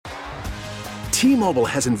T-Mobile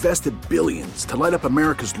has invested billions to light up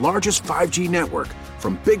America's largest 5G network,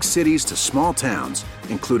 from big cities to small towns,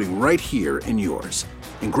 including right here in yours.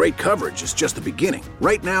 And great coverage is just the beginning.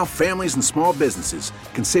 Right now, families and small businesses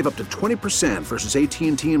can save up to 20% versus AT&T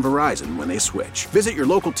and Verizon when they switch. Visit your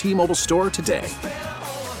local T-Mobile store today.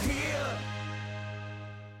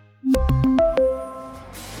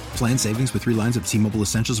 Plan savings with 3 lines of T-Mobile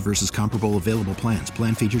Essentials versus comparable available plans.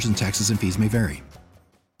 Plan features and taxes and fees may vary.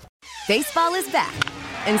 Baseball is back,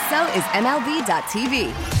 and so is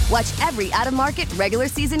MLB.tv. Watch every out-of-market regular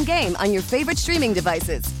season game on your favorite streaming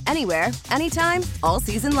devices, anywhere, anytime, all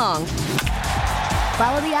season long.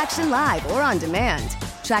 Follow the action live or on demand.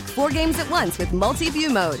 Track 4 games at once with multi-view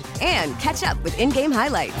mode and catch up with in-game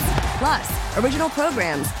highlights. Plus, original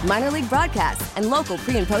programs, minor league broadcasts, and local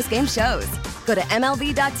pre- and post-game shows. Go to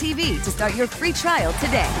MLB.tv to start your free trial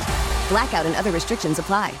today. Blackout and other restrictions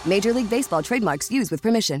apply. Major League Baseball trademarks used with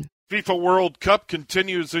permission. FIFA World Cup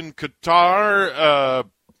continues in Qatar,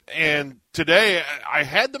 and today I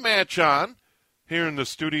had the match on here in the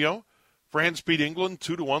studio. France beat England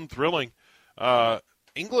 2-1, thrilling.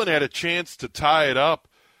 England had a chance to tie it up,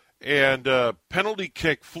 and penalty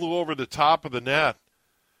kick flew over the top of the net.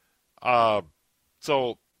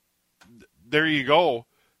 So there you go.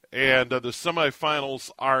 And the semifinals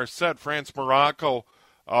are set. France, Morocco,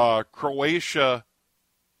 Croatia,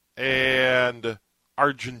 and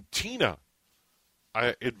Argentina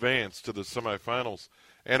advanced to the semifinals.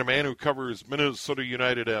 And a man who covers Minnesota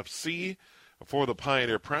United FC for the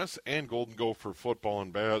Pioneer Press and Golden Gopher football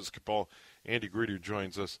and basketball, Andy Greder,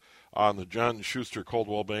 joins us on the John Schuster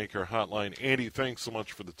Coldwell Banker Hotline. Andy, thanks so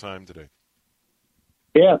much for the time today.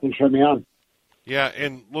 Yeah, thanks for having me on. Yeah,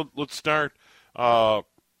 and let's start.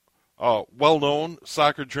 Well-known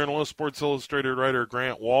soccer journalist, Sports Illustrated writer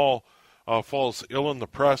Grant Wahl falls ill in the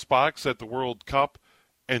press box at the World Cup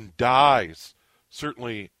and dies.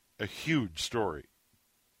 Certainly a huge story.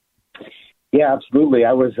 Yeah, absolutely.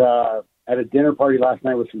 I was at a dinner party last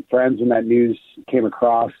night with some friends when that news came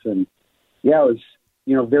across, and yeah, it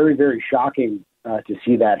was very, very shocking to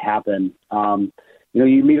see that happen. You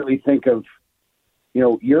immediately think of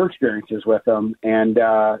your experiences with him, and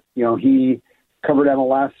he covered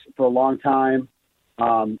MLS for a long time,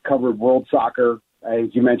 covered world soccer, as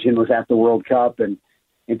you mentioned, was at the World Cup. And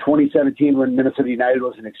in 2017, when Minnesota United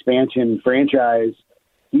was an expansion franchise,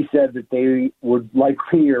 he said that they would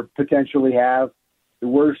likely or potentially have the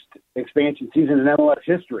worst expansion season in MLS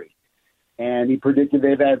history. And he predicted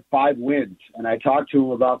they've had 5 wins. And I talked to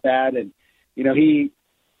him about that. And, he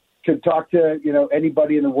could talk to,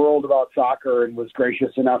 anybody in the world about soccer and was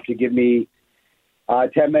gracious enough to give me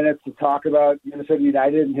 10 minutes to talk about Minnesota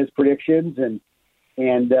United and his predictions, and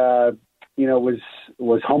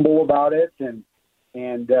was humble about it and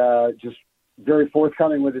just very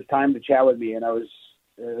forthcoming with his time to chat with me. And I was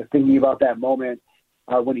thinking about that moment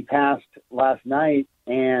when he passed last night,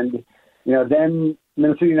 and then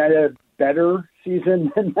Minnesota United had a better season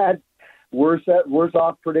than that worse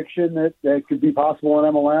off prediction that could be possible in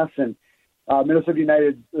MLS. And Minnesota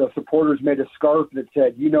United supporters made a scarf that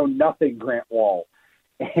said, nothing, Grant Wahl.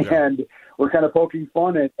 And we're kind of poking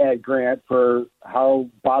fun at Grant for how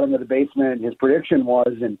bottom of the basement his prediction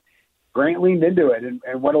was. And Grant leaned into it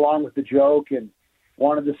and went along with the joke and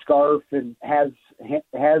wanted the scarf and has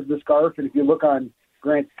the scarf. And if you look on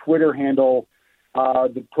Grant's Twitter handle,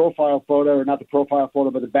 the profile photo, or not the profile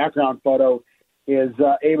photo, but the background photo is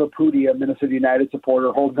Ava Pudi, a Minnesota United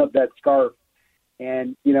supporter, holding up that scarf.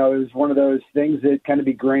 And, it was one of those things that kind of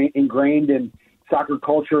be ingrained in soccer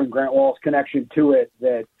culture and Grant Wahl's connection to it,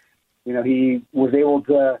 that, he was able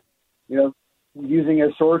to, using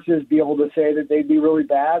his sources, be able to say that they'd be really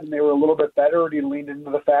bad and they were a little bit better. And he leaned into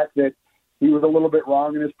the fact that he was a little bit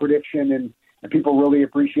wrong in his prediction, and people really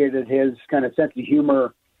appreciated his kind of sense of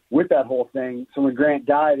humor with that whole thing. So when Grant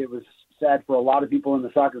died, it was sad for a lot of people in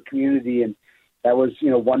the soccer community. And that was,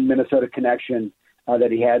 one Minnesota connection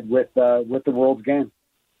that he had with the world's game.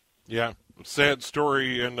 Yeah. Sad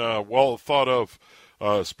story, and well thought of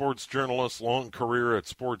sports journalist, long career at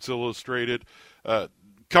Sports Illustrated,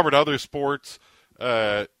 covered other sports,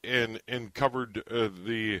 and covered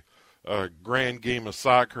the grand game of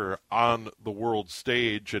soccer on the world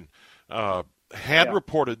stage, and had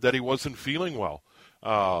reported that he wasn't feeling well.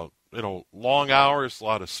 Long hours, a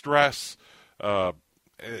lot of stress,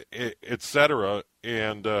 etc.,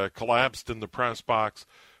 and collapsed in the press box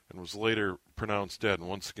and was later pronounced dead. And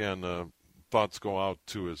once again, thoughts go out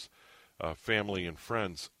to his family and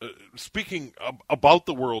friends. Speaking about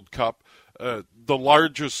the World Cup, the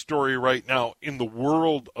largest story right now in the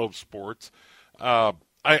world of sports, I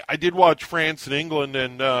did watch France and England,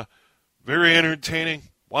 and very entertaining.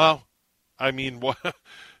 Wow, I mean, what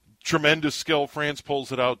tremendous skill. France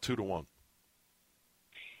pulls it out 2-1.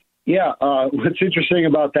 Yeah, what's interesting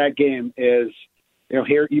about that game is,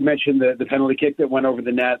 here you mentioned the penalty kick that went over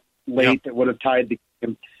the net late that would have tied the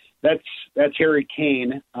game. That's Harry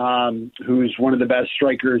Kane, who's one of the best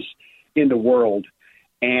strikers in the world,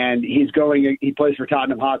 and he plays for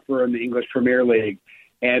Tottenham Hotspur in the English Premier League,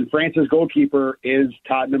 and France's goalkeeper is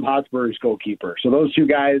Tottenham Hotspur's goalkeeper. So those two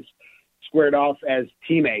guys squared off as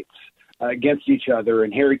teammates against each other,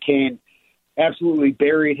 and Harry Kane absolutely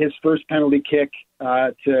buried his first penalty kick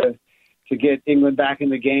to get England back in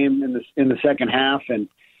the game in the second half, and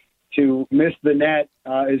to miss the net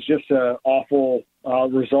is just an awful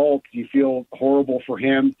result. You feel horrible for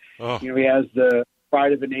him. Oh. He has the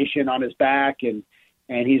pride of a nation on his back, and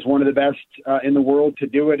he's one of the best in the world to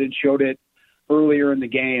do it, and showed it earlier in the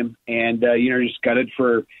game. And just gutted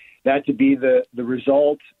for that to be the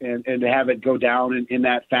result, and to have it go down in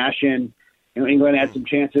that fashion. England had some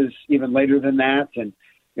chances even later than that, and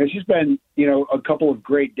it's just been a couple of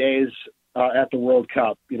great days at the World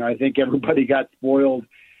Cup. I think everybody got spoiled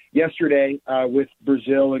yesterday with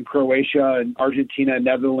Brazil and Croatia and Argentina and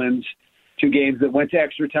Netherlands, 2 games that went to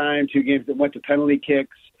extra time, 2 games that went to penalty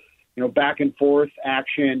kicks, back and forth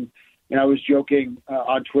action. I was joking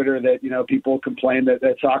on Twitter that, people complain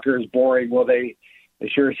that soccer is boring. Well, they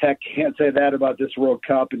sure as heck can't say that about this World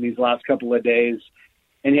Cup in these last couple of days.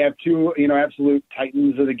 And you have 2, absolute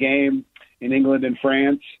titans of the game in England and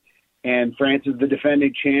France. And France is the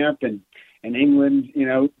defending champ, and England,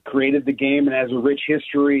 created the game and has a rich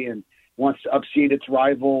history and wants to upseed its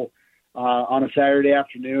rival on a Saturday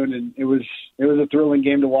afternoon. And it was a thrilling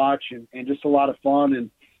game to watch, and just a lot of fun. And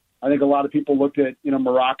I think a lot of people looked at,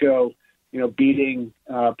 Morocco, beating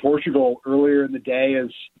Portugal earlier in the day as,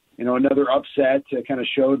 another upset to kind of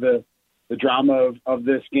show the drama of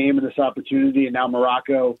this game and this opportunity. And now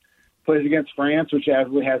Morocco plays against France, which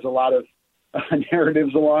actually has a lot of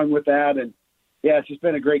narratives along with that. And yeah, it's just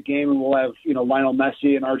been a great game, and we'll have, Lionel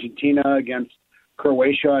Messi in Argentina against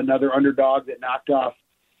Croatia, another underdog that knocked off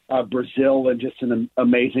Brazil, and just an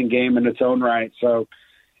amazing game in its own right. So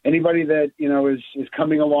anybody that, is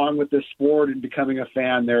coming along with this sport and becoming a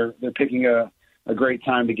fan, they're picking a great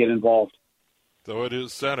time to get involved. So it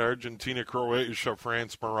is set, Argentina, Croatia,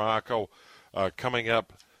 France, Morocco, coming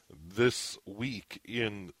up this week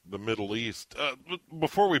in the Middle East.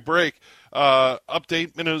 Before we break,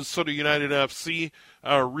 update, Minnesota United FC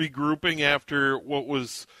regrouping after what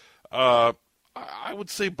was, I would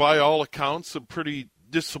say by all accounts, a pretty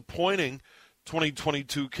disappointing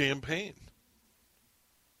 2022 campaign.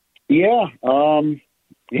 Yeah,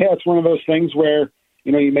 it's one of those things where,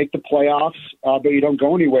 you make the playoffs, but you don't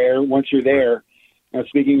go anywhere once you're there.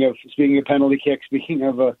 Speaking of penalty kicks, speaking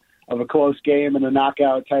of a close game and a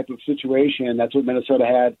knockout type of situation, that's what Minnesota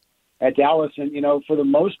had at Dallas. And, for the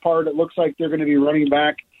most part, it looks like they're going to be running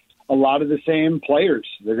back a lot of the same players.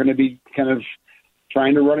 They're going to be kind of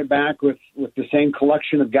trying to run it back with the same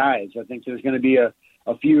collection of guys. I think there's going to be a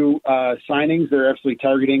few signings. They're actually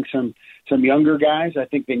targeting some younger guys. I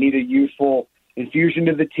think they need a youthful infusion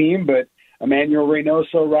to the team, but Emmanuel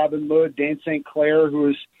Reynoso, Robin Lod, Dane St. Clair, who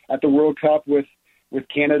was at the World Cup with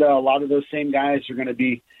Canada, a lot of those same guys are going to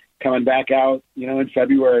be coming back out, in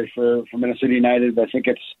February for Minnesota United. I think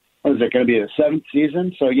it's going to be the 7th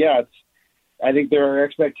season. So yeah, I think there are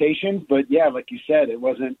expectations, but yeah, like you said, it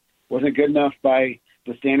wasn't good enough by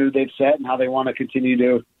the standard they've set and how they want to continue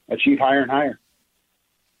to achieve higher and higher.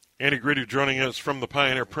 Andy Gritty joining us from the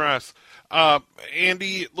Pioneer Press.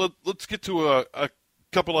 Andy, let's get to a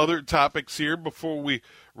couple other topics here before we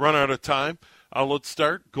run out of time. Let's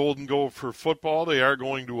start. Golden Gopher football. They are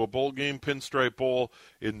going to a bowl game, Pinstripe Bowl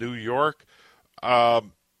in New York.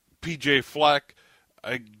 PJ Fleck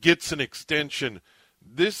gets an extension.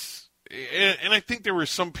 And I think there were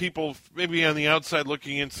some people maybe on the outside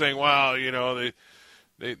looking in saying, wow,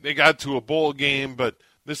 they got to a bowl game, but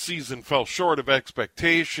this season fell short of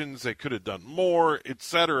expectations. They could have done more,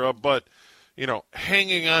 etc. But,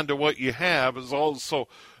 hanging on to what you have is also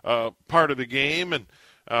part of the game. And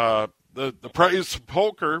the price of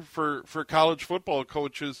poker for college football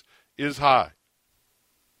coaches is high.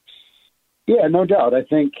 Yeah, no doubt. I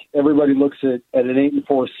think everybody looks at an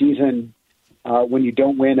 8-4 season when you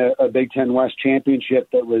don't win a Big Ten West championship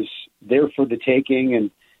that was there for the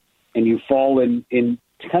taking, and you fall in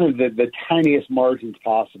kind of the tiniest margins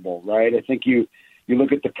possible, right? I think you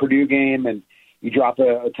look at the Purdue game and you drop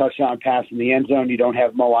a touchdown pass in the end zone. You don't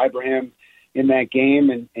have Mo Ibrahim in that game,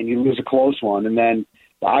 and you lose a close one. And then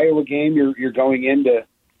the Iowa game, you're going in to,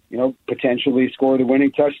 potentially score the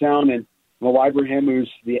winning touchdown. And Mo Ibrahim,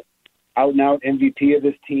 who's the out-and-out MVP of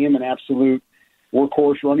this team, an absolute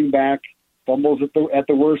workhorse running back, fumbles at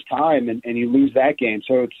the worst time, and you lose that game.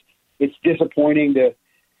 So it's disappointing to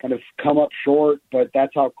kind of come up short, but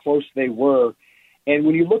that's how close they were. And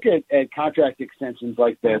when you look at contract extensions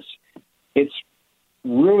like this, it's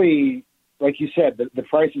really, like you said, the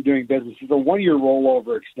price of doing business is a 1-year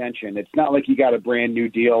rollover extension. It's not like you got a brand new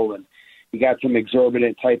deal and you got some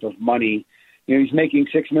exorbitant type of money. You know, he's making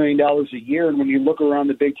 $6 million a year, and when you look around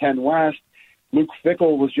the Big Ten West, Luke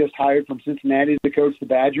Fickell was just hired from Cincinnati to coach the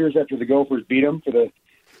Badgers after the Gophers beat them for the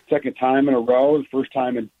second time in a row, the first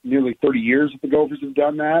time in nearly 30 years that the Gophers have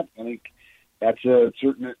done that. I think that's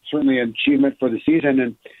certainly an achievement for the season.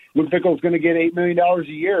 And Luke Fickell is going to get $8 million a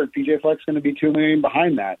year, and PJ Fleck's going to be $2 million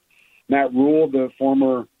behind that. Matt Rule, the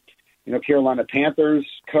former Carolina Panthers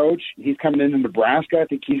coach, he's coming into Nebraska. I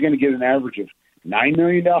think he's going to get an average of $9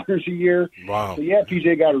 million a year. Wow. So, yeah,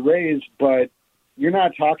 PJ got a raise, but you're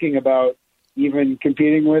not talking about even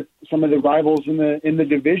competing with some of the rivals in the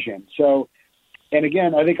division. So, and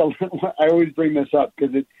again, I think I always bring this up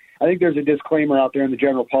because I think there's a disclaimer out there in the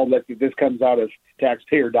general public that this comes out of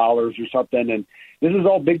taxpayer dollars or something, and this is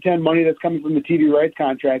all Big Ten money that's coming from the TV rights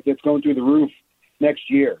contract that's going through the roof next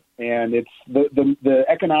year. And it's the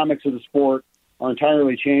economics of the sport are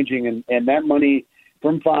entirely changing, and that money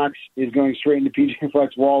from Fox is going straight into PJ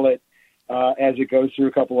Fleck's wallet as it goes through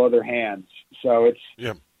a couple other hands. So it's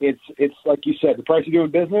like you said, the price of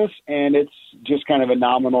doing business, and it's just kind of a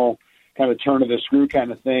nominal kind of turn of the screw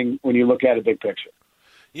kind of thing when you look at a big picture.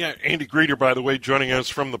 Yeah, Andy Greder, by the way, joining us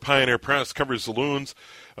from the Pioneer Press, covers the Loons,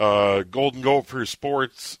 Golden Gopher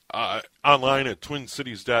Sports online at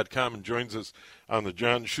TwinCities.com, and joins us on the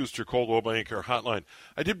John Schuster Coldwell Banker Hotline.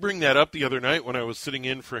 I did bring that up the other night when I was sitting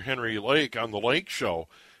in for Henry Lake on the Lake Show,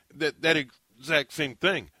 that exact same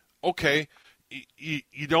thing. Okay,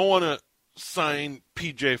 you don't want to sign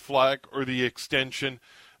PJ Fleck or the extension.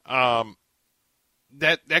 That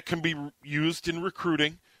can be used in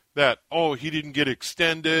recruiting. That, he didn't get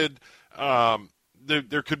extended.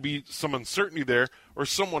 There could be some uncertainty there, or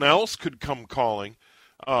someone else could come calling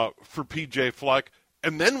for PJ Fleck,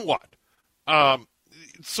 and then what?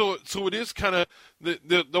 So it is kind of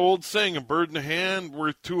the old saying, a bird in the hand,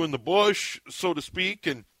 worth two in the bush, so to speak,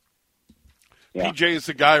 and PJ is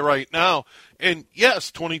the guy right now. And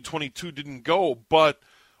yes, 2022 didn't go, but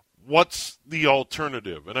what's the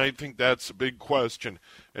alternative? And I think that's a big question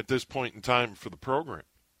at this point in time for the program.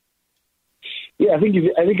 Yeah, I think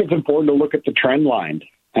it's important to look at the trend line.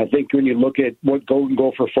 I think when you look at what Golden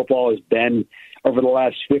Gopher football has been over the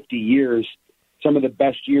last 50 years, some of the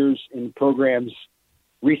best years in the program's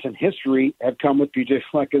recent history have come with PJ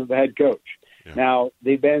Fleck as the head coach. Yeah. Now,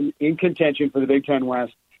 they've been in contention for the Big Ten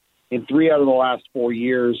West in 3 out of the last 4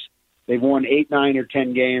 years. They've won 8, 9, or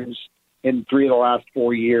 10 games in 3 of the last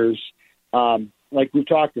 4 years. Like we've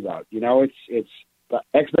talked about, it's the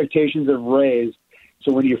expectations have raised.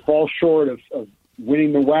 So when you fall short of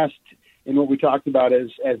winning the West in what we talked about as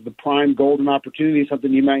the prime golden opportunity,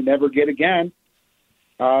 something you might never get again,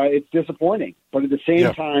 it's disappointing. But at the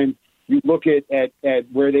same time, you look at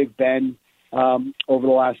where they've been over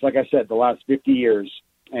the last, like I said, the last 50 years,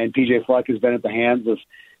 and PJ Fleck has been at the hands of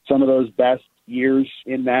some of those best years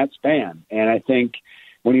in that span. And I think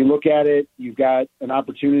when you look at it, you've got an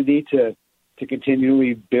opportunity to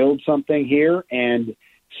continually build something here and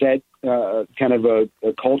set kind of a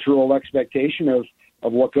cultural expectation of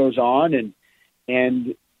what goes on,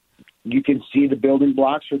 and you can see the building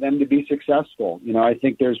blocks for them to be successful. I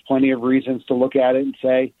think there's plenty of reasons to look at it and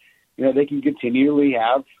say, they can continually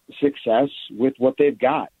have success with what they've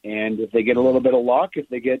got. And if they get a little bit of luck, if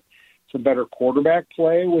they get some better quarterback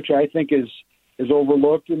play, which I think is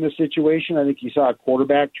overlooked in this situation. I think you saw a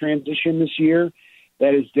quarterback transition this year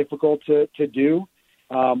that is difficult to do.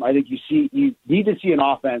 I think you need to see an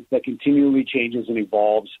offense that continually changes and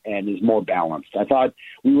evolves and is more balanced. I thought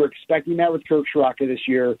we were expecting that with Kirk Ciarrocca this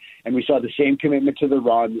year, and we saw the same commitment to the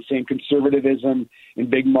run, the same conservatism in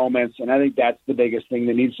big moments, and I think that's the biggest thing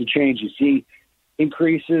that needs to change. You see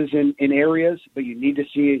increases in areas, but you need to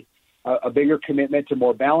see a bigger commitment to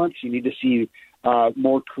more balance. You need to see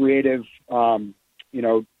more creative,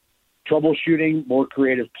 troubleshooting, more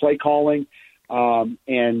creative play calling,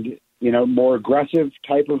 and more aggressive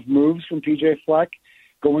type of moves from PJ Fleck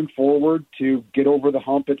going forward to get over the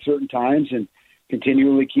hump at certain times and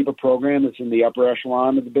continually keep a program that's in the upper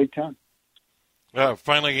echelon of the Big Ten.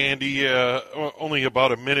 Finally, Andy, only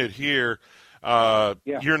about a minute here.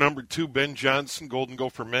 Year number 2, Ben Johnson, Golden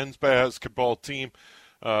Gopher men's basketball team.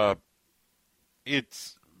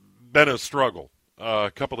 It's been a struggle.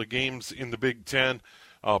 A couple of games in the Big Ten,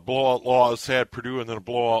 blowout loss at Purdue, and then a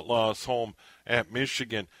blowout loss home at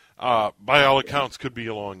Michigan. By all accounts, could be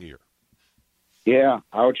a long year. Yeah.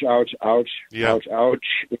 Ouch, ouch, ouch. Yeah. Ouch, ouch.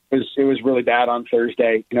 It was really bad on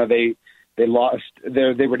Thursday. You know, they lost.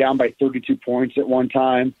 They were down by 32 points at one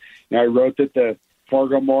time. You know, I wrote that the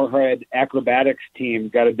Fargo-Moorhead acrobatics team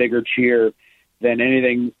got a bigger cheer than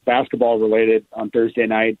anything basketball related on Thursday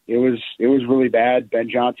night. It was really bad. Ben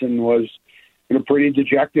Johnson was, you know, pretty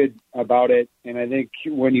dejected about it. And I think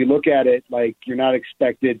when you look at it, like, you're not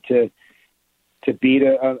expected to beat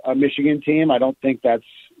a Michigan team. I don't think that's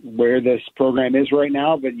where this program is right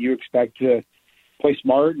now, but you expect to play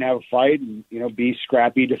smart and have a fight and, you know, be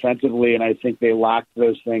scrappy defensively. And I think they lacked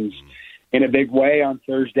those things in a big way on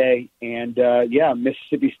Thursday. And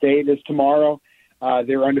Mississippi State is tomorrow.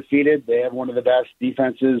 They're undefeated. They have one of the best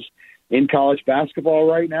defenses in college basketball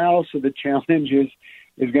right now. So the challenge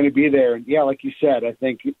is going to be there. And yeah, like you said, I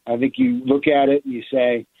think you look at it and you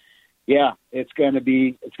say, yeah, it's going to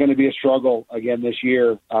be a struggle again this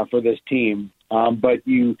year for this team. But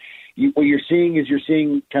what you're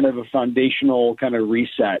seeing kind of a foundational kind of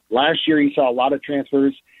reset. Last year, you saw a lot of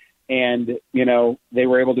transfers, and you know they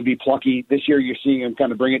were able to be plucky. This year, you're seeing them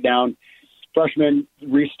kind of bring it down. Freshmen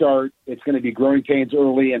restart. It's going to be growing pains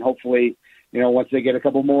early, and hopefully, you know, once they get a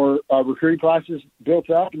couple more recruiting classes built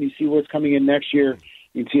up, and you see what's coming in next year,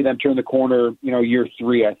 you can see them turn the corner. You know, year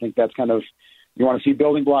 3. I think that's kind of. You want to see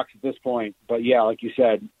building blocks at this point, but yeah, like you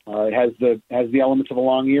said, it has the elements of a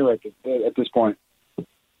long year at this point. All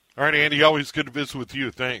right, Andy, always good to visit with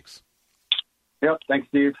you. Thanks. Yep, thanks,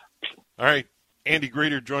 Steve. All right, Andy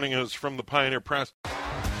Greder joining us from the Pioneer Press.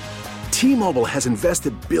 T-Mobile has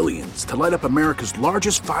invested billions to light up America's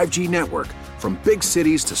largest 5G network, from big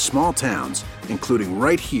cities to small towns, including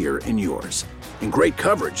right here in yours. And great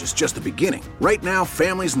coverage is just the beginning. Right now,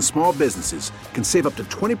 families and small businesses can save up to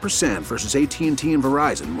 20% versus AT&T and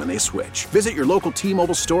Verizon when they switch. Visit your local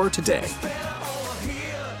T-Mobile store today.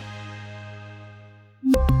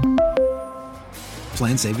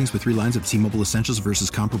 Plan savings with 3 lines of T-Mobile Essentials versus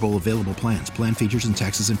comparable available plans. Plan features and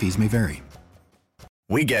taxes and fees may vary.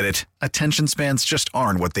 We get it. Attention spans just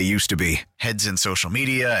aren't what they used to be. Heads in social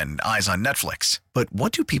media and eyes on Netflix. But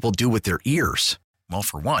what do people do with their ears? Well,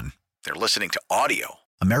 for one, they're listening to audio.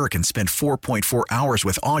 Americans spend 4.4 hours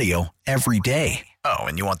with audio every day. Oh,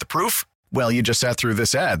 and you want the proof? Well, you just sat through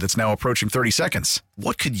this ad that's now approaching 30 seconds.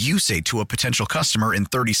 What could you say to a potential customer in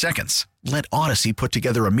 30 seconds? Let Odyssey put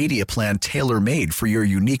together a media plan tailor-made for your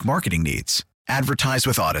unique marketing needs. Advertise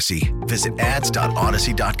with Odyssey. Visit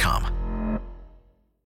ads.odyssey.com.